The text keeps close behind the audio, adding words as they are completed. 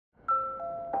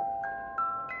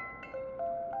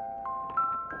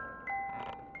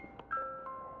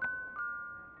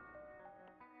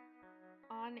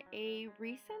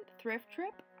recent thrift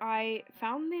trip, I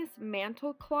found this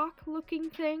mantel clock looking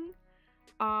thing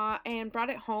and brought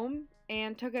it home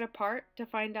and took it apart to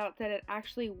find out that it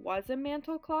actually was a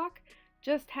mantel clock,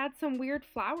 just had some weird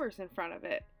flowers in front of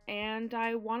it, and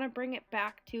I want to bring it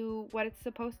back to what it's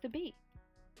supposed to be.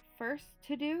 First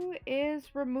to do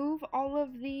is remove all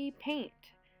of the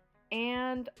paint,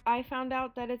 and I found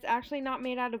out that it's actually not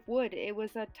made out of wood, it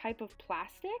was a type of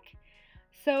plastic.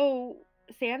 So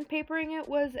sandpapering it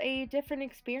was a different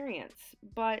experience,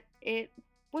 but it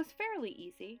was fairly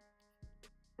easy.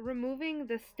 Removing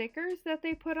the stickers that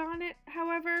they put on it,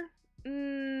 however,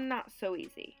 not so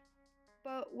easy.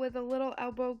 But with a little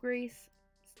elbow grease,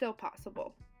 still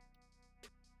possible.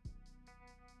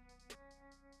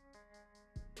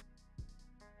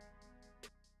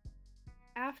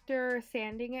 After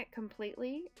sanding it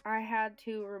completely, I had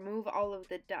to remove all of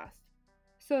the dust,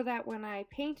 so that when I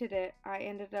painted it, I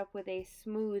ended up with a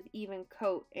smooth, even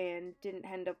coat and didn't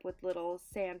end up with little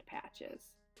sand patches.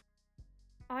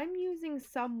 I'm using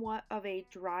somewhat of a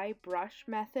dry brush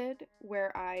method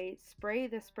where I spray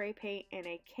the spray paint in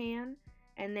a can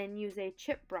and then use a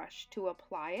chip brush to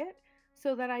apply it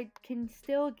so that I can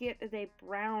still get the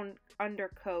brown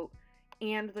undercoat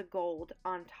and the gold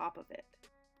on top of it.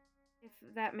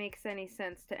 If that makes any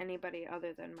sense to anybody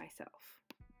other than myself.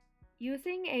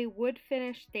 Using a wood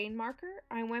finish stain marker,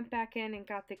 I went back in and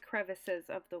got the crevices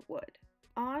of the wood.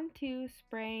 On to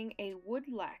spraying a wood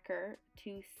lacquer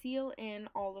to seal in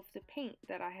all of the paint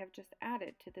that I have just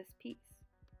added to this piece.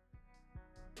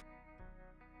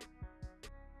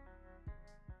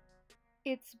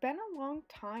 It's been a long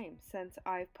time since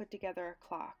I've put together a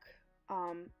clock.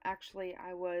 Actually,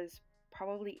 I was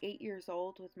probably 8 years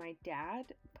old with my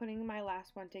dad putting my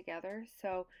last one together,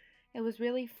 so it was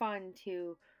really fun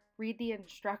to read the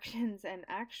instructions and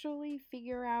actually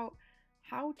figure out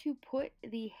how to put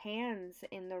the hands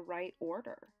in the right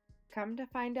order. Come to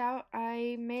find out,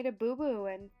 I made a boo-boo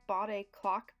and bought a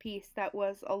clock piece that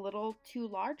was a little too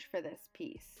large for this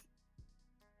piece.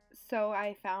 So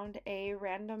I found a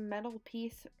random metal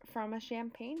piece from a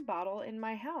champagne bottle in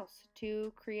my house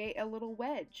to create a little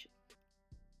wedge.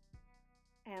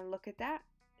 And look at that,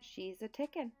 she's a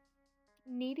tickin'.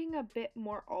 Needing a bit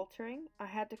more altering, I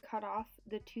had to cut off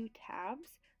the 2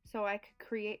 tabs so I could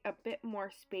create a bit more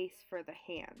space for the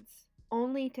hands.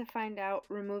 Only to find out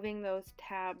removing those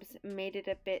tabs made it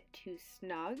a bit too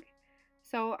snug,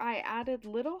 so I added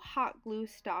little hot glue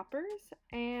stoppers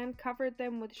and covered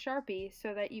them with Sharpie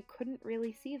so that you couldn't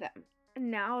really see them.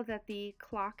 Now that the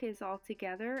clock is all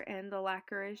together and the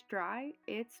lacquer is dry,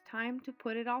 it's time to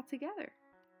put it all together.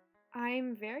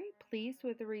 I'm very pleased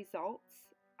with the results.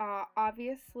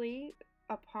 Obviously,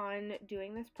 upon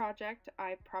doing this project,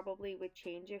 I probably would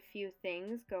change a few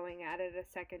things going at it a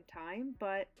second time,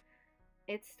 but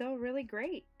it's still really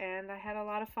great, and I had a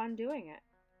lot of fun doing it.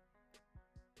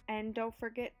 And don't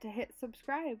forget to hit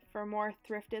subscribe for more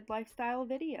thrifted lifestyle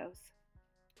videos.